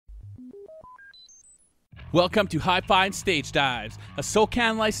Welcome to Hi-Fi and Stage Dives, a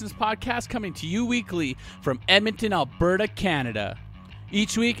SoCan licensed podcast coming to you weekly from Edmonton, Alberta, Canada.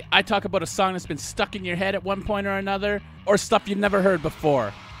 Each week, I talk about a song that's been stuck in your head at one point or another, or stuff you've never heard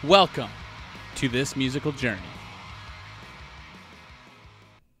before. Welcome to this musical journey.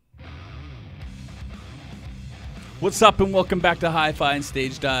 What's up, and welcome back to Hi-Fi and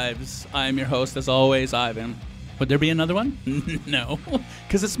Stage Dives. I am your host, as always, Ivan. Would there be another one? No,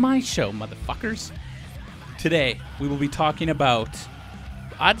 because it's my show, motherfuckers. Today, we will be talking about,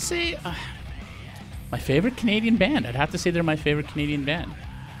 I'd say, my favorite Canadian band. I'd have to say they're my favorite Canadian band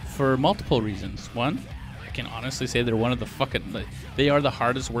for multiple reasons. One, I can honestly say they're one of the they are the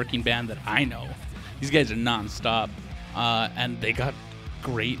hardest working band that I know. These guys are non-stop, and they got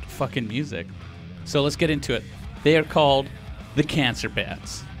great fucking music. So let's get into it. They are called the Cancer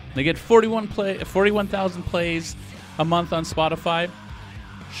Bats. They get 41,000 plays a month on Spotify.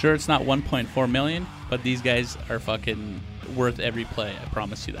 Sure, it's not 1.4 million, but these guys are fucking worth every play, I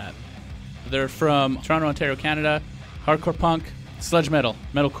promise you that. They're from Toronto, Ontario, Canada. Hardcore punk, sludge metal,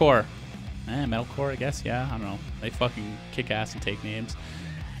 metalcore. Metalcore, I guess, yeah, I don't know. They fucking kick ass and take names.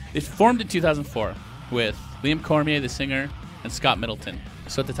 They formed in 2004 with Liam Cormier, the singer, and Scott Middleton.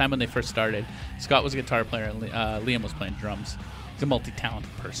 So at the time when they first started, Scott was a guitar player and Liam was playing drums. He's a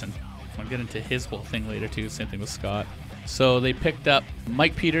multi-talented person. I'll get into his whole thing later too, same thing with Scott. So they picked up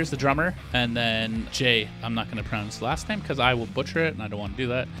Mike Peters, the drummer, and then Jay. I'm not going to pronounce the last name because I will butcher it and I don't want to do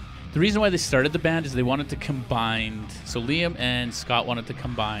that. The reason why they started the band is they wanted to combine, so Liam and Scott wanted to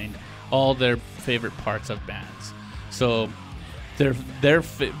combine all their favorite parts of bands. So their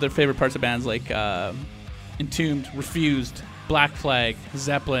favorite parts of bands like Entombed, Refused, Black Flag,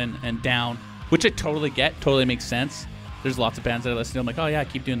 Zeppelin, and Down, which I totally get, totally makes sense. There's lots of bands that I listen to, I'm like, oh yeah,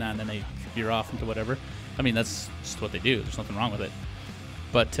 keep doing that, and then they veer off into whatever. I mean, that's just what they do. There's nothing wrong with it.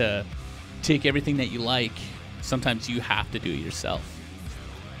 But to take everything that you like, sometimes you have to do it yourself.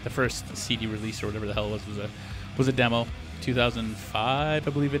 The first CD release or whatever the hell it was a demo. 2005,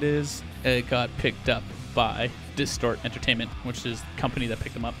 I believe it is. It got picked up by Distort Entertainment, which is the company that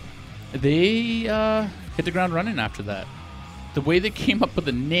picked them up. They hit the ground running after that. The way they came up with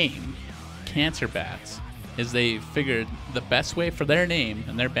the name, Cancer Bats, is they figured the best way for their name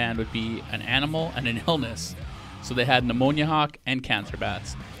and their band would be an animal and an illness. So they had Pneumonia Hawk and Cancer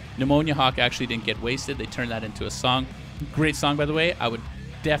Bats. Pneumonia Hawk actually didn't get wasted. They turned that into a song. Great song, by the way. I would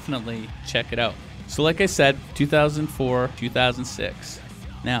definitely check it out. So like I said, 2004, 2006.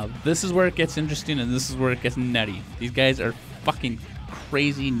 Now, this is where it gets interesting and this is where it gets nutty. These guys are fucking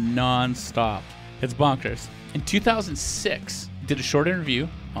crazy non-stop. It's bonkers. In 2006, did a short interview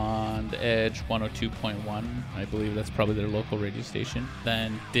on the Edge 102.1. I believe that's probably their local radio station.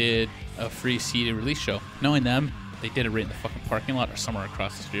 Then did a free CD release show. Knowing them, they did it right in the fucking parking lot or somewhere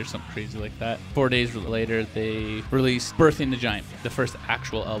across the street or something crazy like that. 4 days later, they released Birthing the Giant, the first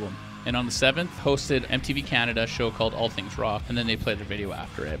actual album. And on the 7th, hosted MTV Canada show called All Things Rock, and then they played their video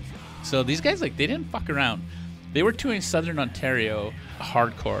after it. So these guys, like, they didn't fuck around. They were touring Southern Ontario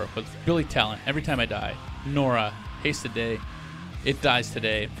hardcore with Billy Talent, Every Time I Die, Nora, Haste the Day, It Dies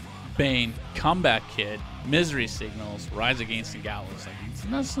Today, Bane, Comeback Kid, Misery Signals, Rise Against the Gallows. Like,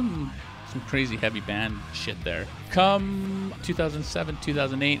 that's some crazy heavy band shit there. Come 2007,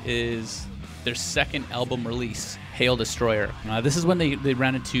 2008 is their second album release, Hail Destroyer. This is when they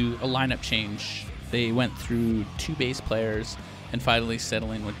ran into a lineup change. They went through 2 bass players and finally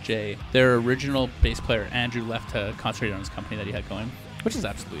settling with Jay. Their original bass player, Andrew, left to concentrate on his company that he had going, which is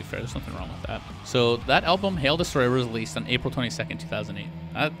absolutely fair. There's nothing wrong with that. So that album, Hail Destroyer, was released on April 22nd, 2008.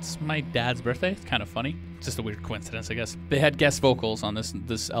 That's my dad's birthday. It's kind of funny. Just a weird coincidence, I guess. They had guest vocals on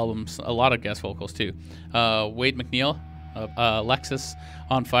this album, a lot of guest vocals too. Wade McNeil, Lexus,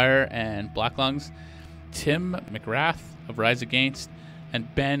 On Fire, and Black Lungs. Tim McGrath of Rise Against, and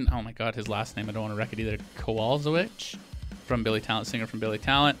Ben, oh my god, his last name, I don't want to wreck it either, Kowalkiewicz, from Billy Talent, singer from Billy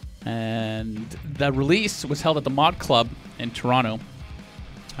Talent. And the release was held at the Mod Club in Toronto.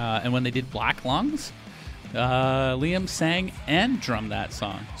 And when they did Black Lungs, Liam sang and drummed that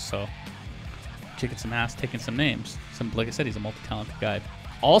song. So, kicking some ass, taking some names. Like I said, he's a multi-talented guy.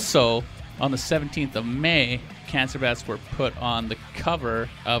 Also, on the 17th of May, Cancer Bats were put on the cover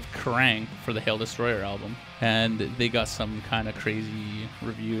of Kerrang for the Hail Destroyer album. And they got some kind of crazy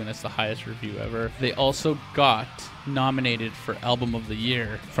review, and it's the highest review ever. They also got nominated for Album of the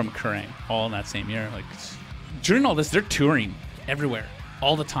Year from Kerrang, all in that same year. Like, during all this, they're touring everywhere,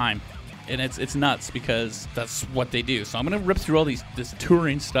 all the time. And it's nuts because that's what they do. So I'm going to rip through all this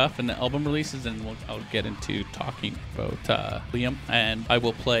touring stuff and the album releases, and I'll get into talking about Liam. And I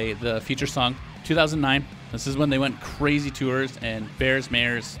will play the feature song, 2009. This is when they went crazy tours, and Bears,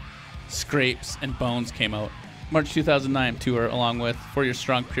 Mayors, Scrapes, and Bones came out. March 2009 tour, along with For Your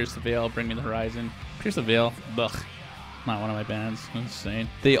Strong, Pierce the Veil, Bring Me the Horizon. Pierce the Veil, ugh, not one of my bands. I'm insane.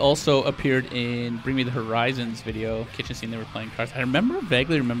 They also appeared in Bring Me the Horizon's video, Kitchen Scene. They were playing cards. I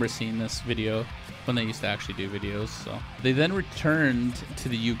vaguely remember seeing this video when they used to actually do videos. So they then returned to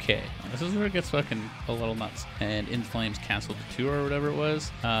the UK. This is where it gets fucking a little nuts. And In Flames canceled the tour or whatever it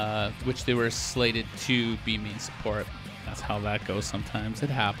was, which they were slated to be main support. That's how that goes sometimes. It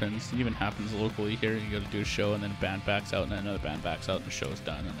happens. It even happens locally here. You go to do a show and then a band backs out and then another band backs out and the show's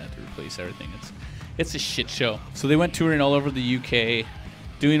done and they have to replace everything. It's a shit show. So they went touring all over the UK,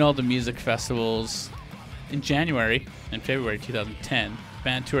 doing all the music festivals. In January and February 2010, the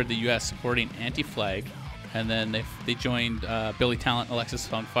band toured the US supporting Anti-Flag, and then they joined Billy Talent,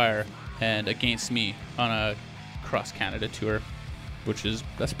 Alexis on Fire, and Against Me on a cross-Canada tour,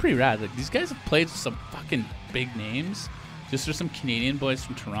 that's pretty rad. Like, these guys have played some fucking big names. Just there's some Canadian boys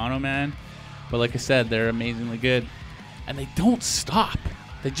from Toronto, man. But like I said, they're amazingly good. And they don't stop.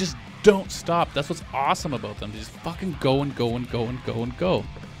 They just don't stop. That's what's awesome about them. They just fucking go and go and go and go and go.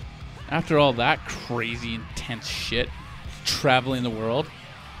 After all that crazy, intense shit, traveling the world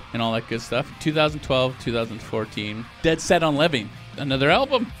and all that good stuff, 2012, 2014, Dead Set on Living. Another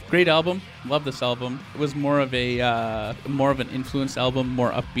album. Great album. Love this album. It was more of an influence album,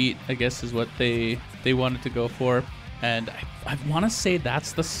 more upbeat, I guess is what they wanted to go for. And I want to say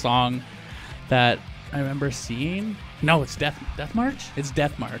that's the song that I remember seeing. No, it's Death March? It's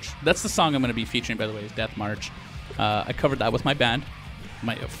Death March. That's the song I'm going to be featuring, by the way, is Death March. I covered that with my band.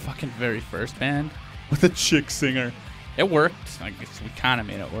 My fucking very first band. With a chick singer. It worked. I guess we kind of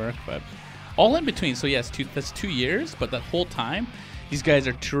made it work, but all in between. So yes, that's 2 years, but that whole time, these guys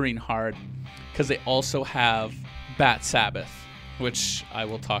are touring hard because they also have Bat Sabbath, which I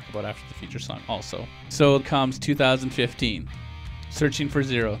will talk about after the feature song also. So comes 2015, Searching for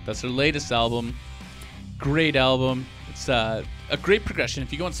Zero. That's their latest album. Great album. It's a great progression.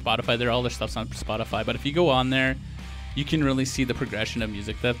 If you go on Spotify, all their stuff's on Spotify, but if you go on there, you can really see the progression of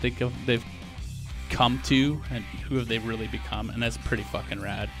music that they've come to and who have they really become, and that's pretty fucking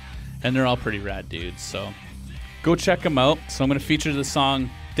rad. And they're all pretty rad dudes, so go check them out. So I'm going to feature the song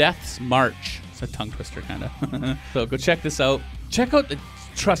Death's March. It's a tongue twister, kind of. So go check this out.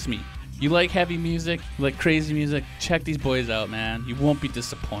 Trust me, you like heavy music, you like crazy music, check these boys out, man. You won't be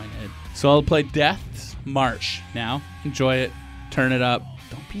disappointed. So I'll play Death's March now. Enjoy it. Turn it up.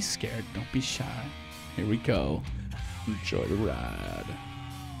 Don't be scared. Don't be shy. Here we go. Enjoy the ride.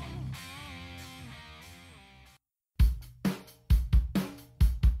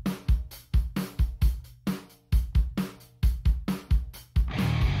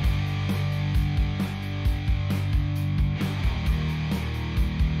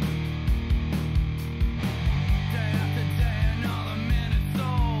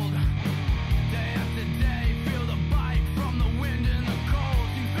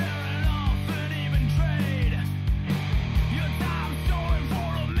 Your time so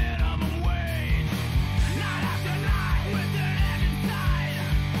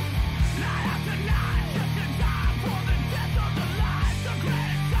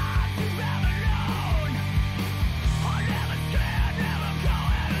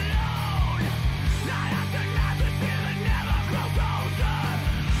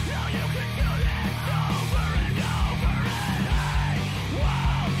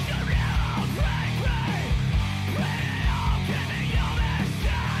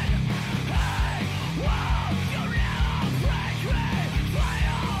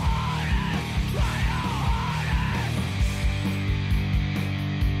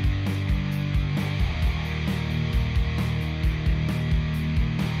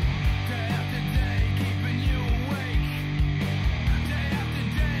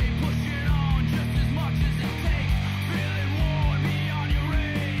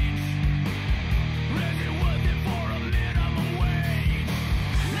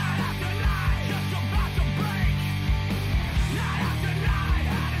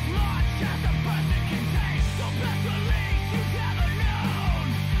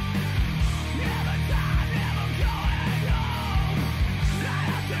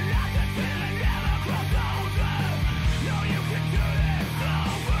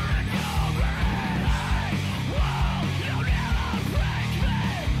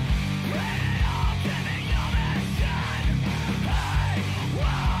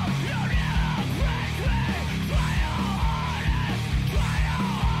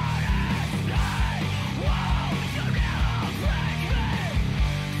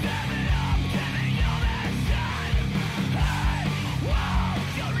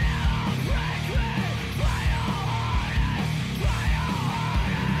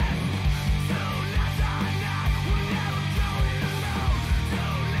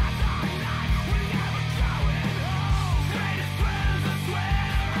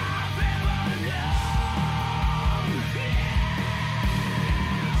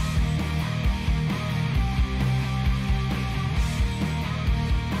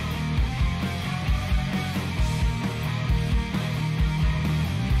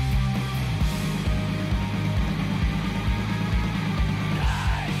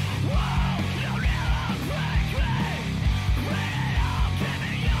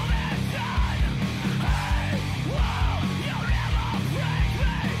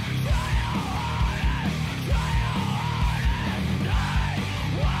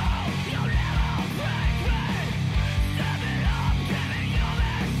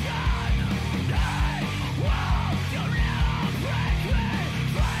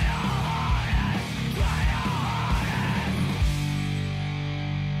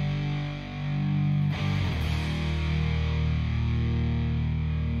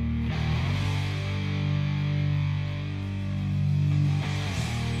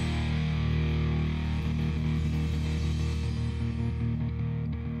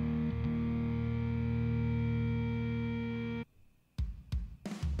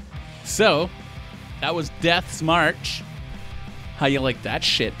So, that was Death's March. How you like that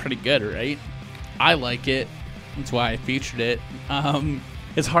shit? Pretty good, right? I like it. That's why I featured it.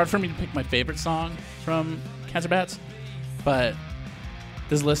 It's hard for me to pick my favorite song from Cancer Bats, but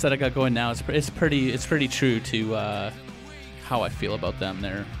this list that I got going now it's pretty true to how I feel about them.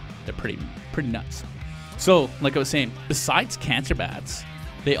 They're pretty nuts. So, like I was saying, besides Cancer Bats,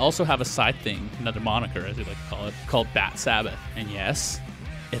 they also have a side thing, another moniker as we like to call it, called Bat Sabbath. And yes,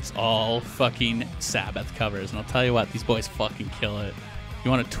 it's all fucking Sabbath covers. And I'll tell you what, these boys fucking kill it.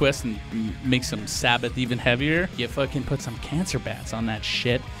 You want to twist and make some Sabbath even heavier? You fucking put some Cancer Bats on that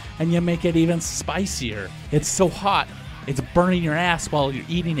shit, and you make it even spicier. It's so hot, it's burning your ass while you're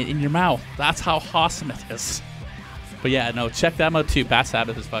eating it in your mouth. That's how awesome it is. But yeah, no, check them out too. Bat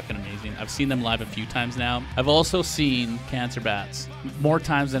Sabbath is fucking amazing. I've seen them live a few times now. I've also seen Cancer Bats more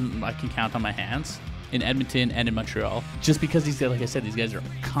times than I can count on my hands in Edmonton and in Montreal. Just because these guys, like I said, these guys are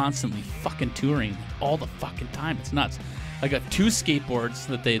constantly fucking touring all the fucking time. It's nuts. I got 2 skateboards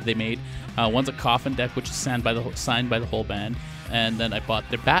that they made. One's a coffin deck, which is signed by the whole band. And then I bought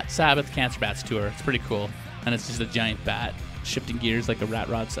their Bat Sabbath Cancer Bats tour. It's pretty cool. And it's just a giant bat shifting gears like a rat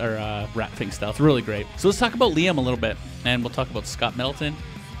fink style. It's really great. So let's talk about Liam a little bit, and we'll talk about Scott Middleton,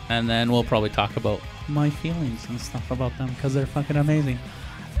 and then we'll probably talk about my feelings and stuff about them because they're fucking amazing.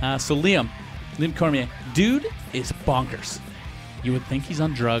 So Liam Cormier, dude is bonkers. You would think he's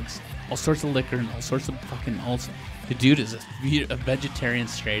on drugs, all sorts of liquor, and all sorts of fucking the dude is a vegetarian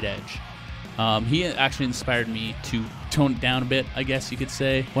straight edge. He actually inspired me to tone it down a bit, I guess you could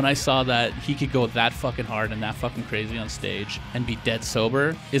say. When I saw that he could go that fucking hard and that fucking crazy on stage and be dead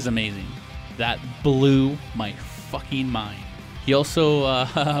sober is amazing. That blew my fucking mind. He also,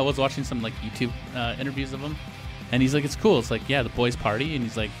 I was watching some like YouTube interviews of him, and he's like, it's cool. It's like, yeah, the boys party, and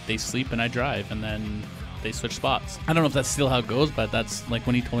he's like, they sleep and I drive, and then they switch spots. I don't know if that's still how it goes, but that's like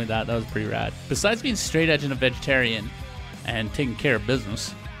when he told me that was pretty rad. Besides being straight edge and a vegetarian and taking care of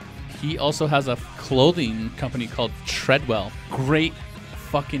business, he also has a clothing company called Treadwell. Great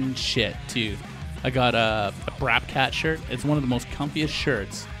fucking shit, too. I got a Brap Cat shirt. It's one of the most comfiest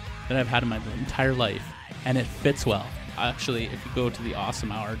shirts that I've had in my entire life, and it fits well. Actually, if you go to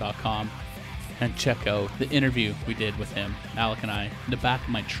theawesomehour.com and check out the interview we did with him, Alec and I, in the back of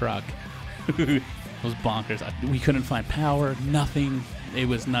my truck. It was bonkers. We couldn't find power, nothing. It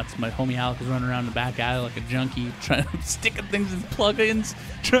was nuts. My homie Alec was running around the back alley like a junkie, trying to sticking things in plug-ins,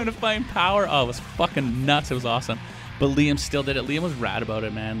 trying to find power. Oh, it was fucking nuts. It was awesome. But Liam still did it. Liam was rad about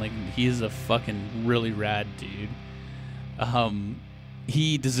it, man. Like, he's a fucking really rad dude.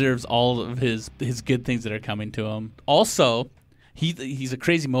 He deserves all of his good things that are coming to him. Also, he's a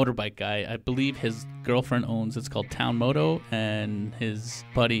crazy motorbike guy. I believe his girlfriend owns, it's called Town Moto, and his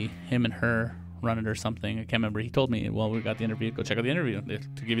buddy, him and her run it or something. I can't remember. He told me, well, we got the interview. Go check out the interview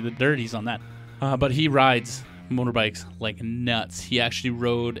to give you the dirties on that. But he rides motorbikes like nuts. He actually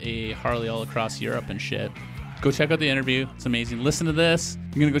rode a Harley all across Europe and shit. Go check out the interview. It's amazing. Listen to this.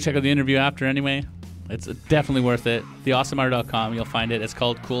 I'm going to go check out the interview after anyway. It's definitely worth it. Theawesomehour.com. You'll find it. It's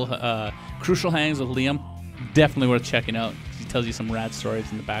called Crucial Hangs with Liam. Definitely worth checking out. He tells you some rad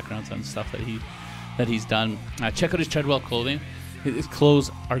stories in the backgrounds and stuff that he's done. Check out his Treadwell clothing. His clothes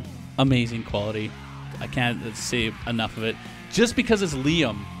are amazing quality. I can't say enough of it. Just because it's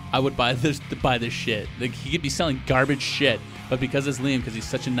Liam, I would buy this shit. Like, he could be selling garbage shit, but because it's Liam, because he's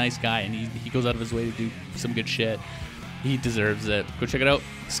such a nice guy and he goes out of his way to do some good shit, he deserves it. Go check it out.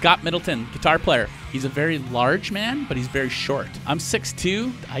 Scott Middleton, guitar player. He's a very large man, but he's very short. I'm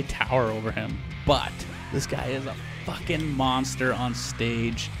 6'2". I tower over him, but this guy is a fucking monster on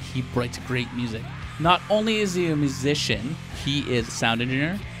stage. He writes great music. Not only is he a musician, he is a sound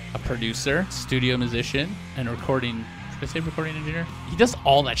engineer, a producer, studio musician, and recording. Should I say recording engineer? He does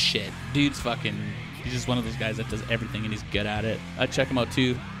all that shit. He's just one of those guys that does everything, and he's good at it. I check him out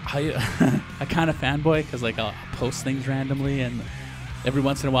too. I kind of fanboy because like I'll post things randomly, and every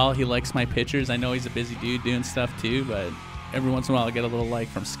once in a while he likes my pictures. I know he's a busy dude doing stuff too, but every once in a while I get a little like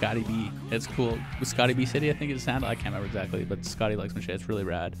from Scotty B. It's cool. With Scotty B City, I think it's handle. I can't remember exactly, but Scotty likes my shit. It's really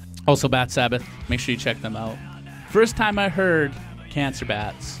rad. Also, Bat Sabbath. Make sure you check them out. First time I heard Cancer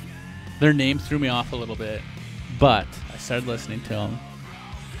Bats, their name threw me off a little bit, but I started listening to them,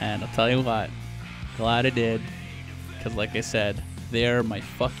 and I'll tell you what, glad I did, because like I said, they're my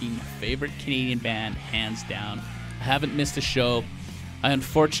fucking favorite Canadian band, hands down. I haven't missed a show. I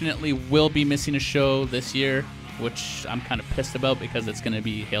unfortunately will be missing a show this year, which I'm kind of pissed about because it's going to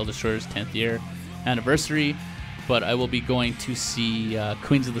be Hail Destroyer's 10th year anniversary, but I will be going to see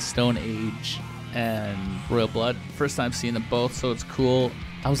Queens of the Stone Age and Royal Blood. First time seeing them both, so it's cool.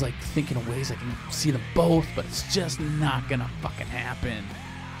 I was like thinking of ways I can see them both, but it's just not gonna fucking happen.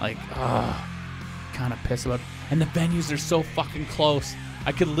 Like, kind of pissed about it. And the venues are so fucking close.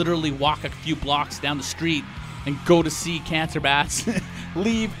 I could literally walk a few blocks down the street and go to see Cancer Bats,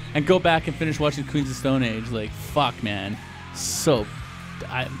 leave, and go back and finish watching Queens of Stone Age. Like, fuck, man.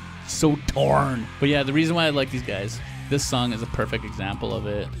 I'm so torn. But yeah, the reason why I like these guys, this song is a perfect example of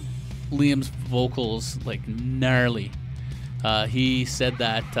it. Liam's vocals, like, gnarly. He said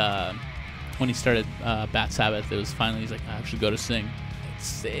that when he started Bat Sabbath, it was finally, he's like, I actually go to sing.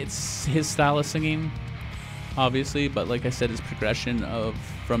 It's his style of singing, obviously, but like I said, his progression of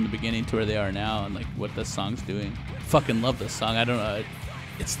from the beginning to where they are now and like what this song's doing. Fucking love this song. I don't know.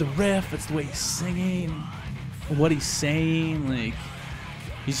 It's the riff. It's the way he's singing, what he's saying. Like,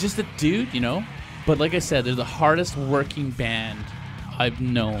 he's just a dude, you know? But like I said, they're the hardest working band I've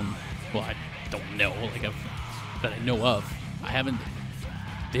known. Well, I don't know, that I know of. I haven't.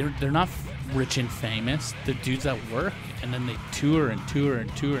 They're not rich and famous. They're dudes that work, and then they tour and tour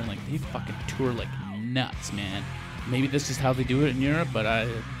and tour, and like they fucking tour like nuts, man. Maybe this is how they do it in Europe, but I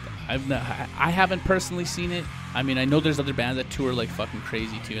haven't personally seen it. I mean, I know there's other bands that tour like fucking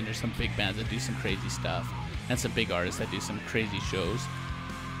crazy too, and there's some big bands that do some crazy stuff, and some big artists that do some crazy shows.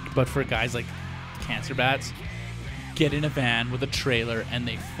 But for guys like Cancer Bats, get in a van with a trailer and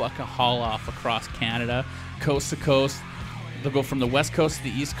they fucking haul off across Canada, coast to coast. They'll go from the west coast to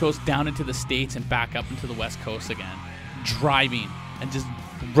the east coast, down into the States, and back up into the west coast again, driving and just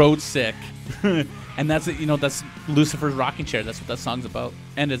road sick. And that's it, you know, that's Lucifer's Rocking Chair. That's what that song's about.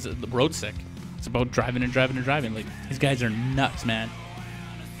 And it's the road sick. It's about driving and driving and driving. Like, these guys are nuts, man.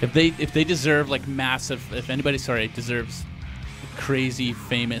 If they deserve like massive, if anybody deserves crazy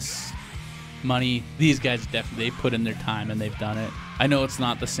famous money, these guys definitely, they put in their time and they've done it. I know it's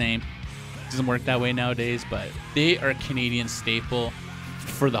not the same. It doesn't work that way nowadays, but they are a Canadian staple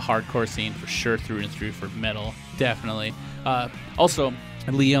for the hardcore scene for sure, through and through, for metal, definitely. Also,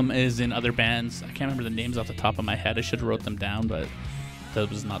 Liam is in other bands. I can't remember the names off the top of my head. I should have wrote them down, but that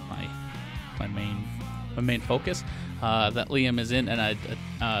was not my main focus. That Liam is in, and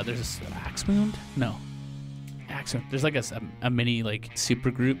there's Axmoon? No. Axmoon. There's like a mini like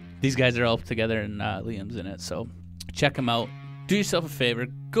super group. These guys are all together, and Liam's in it. So check them out. Do yourself a favor.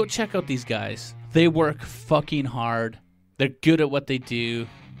 Go check out these guys. They work fucking hard. They're good at what they do.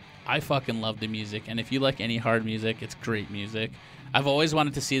 I fucking love the music, and if you like any hard music, it's great music. I've always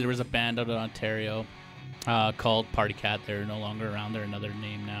wanted to see, there was a band out of Ontario called Party Cat. They're no longer around. They're another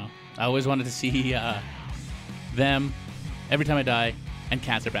name now. I always wanted to see them, Every Time I Die, and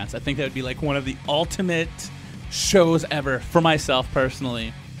Cancer Bats. I think that would be like one of the ultimate shows ever for myself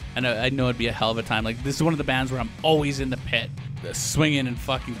personally. And I know it'd be a hell of a time. Like, this is one of the bands where I'm always in the pit, swinging and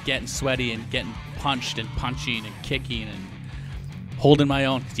fucking getting sweaty and getting punched and punching and kicking and holding my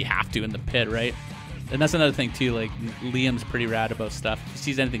own, because you have to in the pit, right? And that's another thing too. Like, Liam's pretty rad about stuff. If he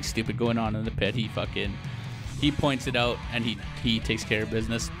sees anything stupid going on in the pit, he points it out and he takes care of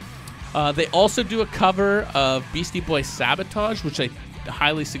business. They also do a cover of Beastie Boys' Sabotage, which I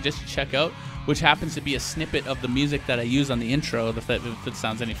highly suggest you check out, which happens to be a snippet of the music that I use on the intro, if it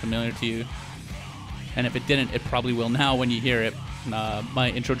sounds any familiar to you. And if it didn't, it probably will now when you hear it.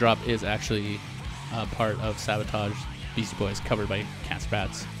 My intro drop is actually part of Sabotage, Beastie Boys, covered by Cancer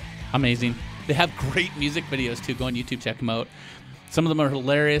Bats. Amazing. They have great music videos too. Go on YouTube, check them out. Some of them are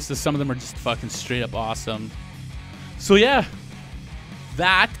hilarious. Some of them are just fucking straight up awesome. So yeah,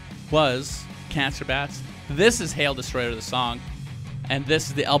 that was Cancer Bats. This is Hail Destroyer, the song. And this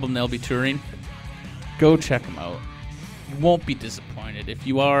is the album they'll be touring. Go check them out. You won't be disappointed. If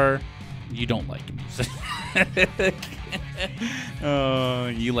you are, you don't like music. Oh,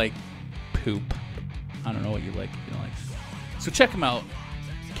 you like poop. I don't know what you like if you don't like. So check them out.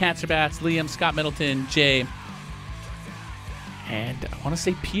 Cancer Bats, Liam, Scott Middleton, Jay. And I want to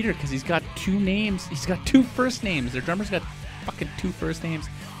say Peter, because he's got two names. He's got two first names. Their drummer's got fucking two first names.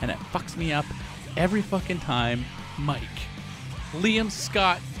 And it fucks me up every fucking time. Mike. Liam,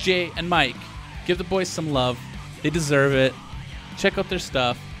 Scott, Jay, and Mike. Give the boys some love. They deserve it. Check out their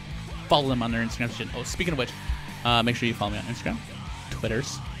stuff. Follow them on their Instagram shit. Oh, speaking of which, make sure you follow me on Instagram,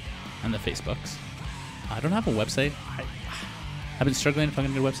 Twitters, and the Facebooks. I don't have a website. I've been struggling if I'm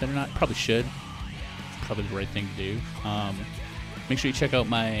going to get a website or not. Probably should. It's probably the right thing to do. Make sure you check out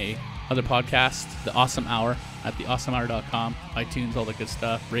my other podcast, The Awesome Hour, at theawesomehour.com. iTunes, all the good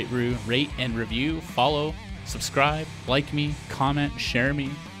stuff. Rate and review. Follow. Subscribe. Like me. Comment. Share me.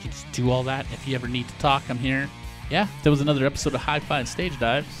 You just do all that. If you ever need to talk, I'm here. Yeah, that was another episode of Hi-Fi and Stage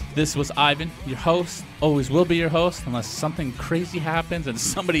Dives. This was Ivan, your host. Always will be your host, unless something crazy happens and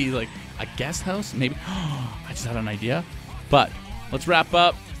somebody, like a guest host, maybe. I just had an idea. But let's wrap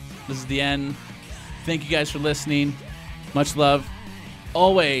up. This is the end. Thank you guys for listening. Much love.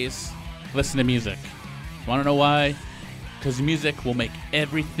 always listen to music. Want to know why? Because music will make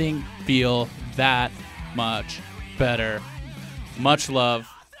everything feel that much better. Much love.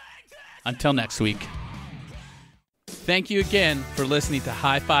 Until next week. Thank you again for listening to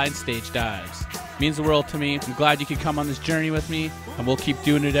Hi-Fi and Stage Dives. It means the world to me. I'm glad you could come on this journey with me, and we'll keep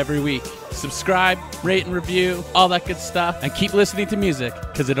doing it every week. Subscribe, rate and review, all that good stuff, and keep listening to music,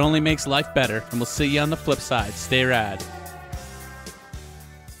 because it only makes life better. And we'll see you on the flip side. Stay rad.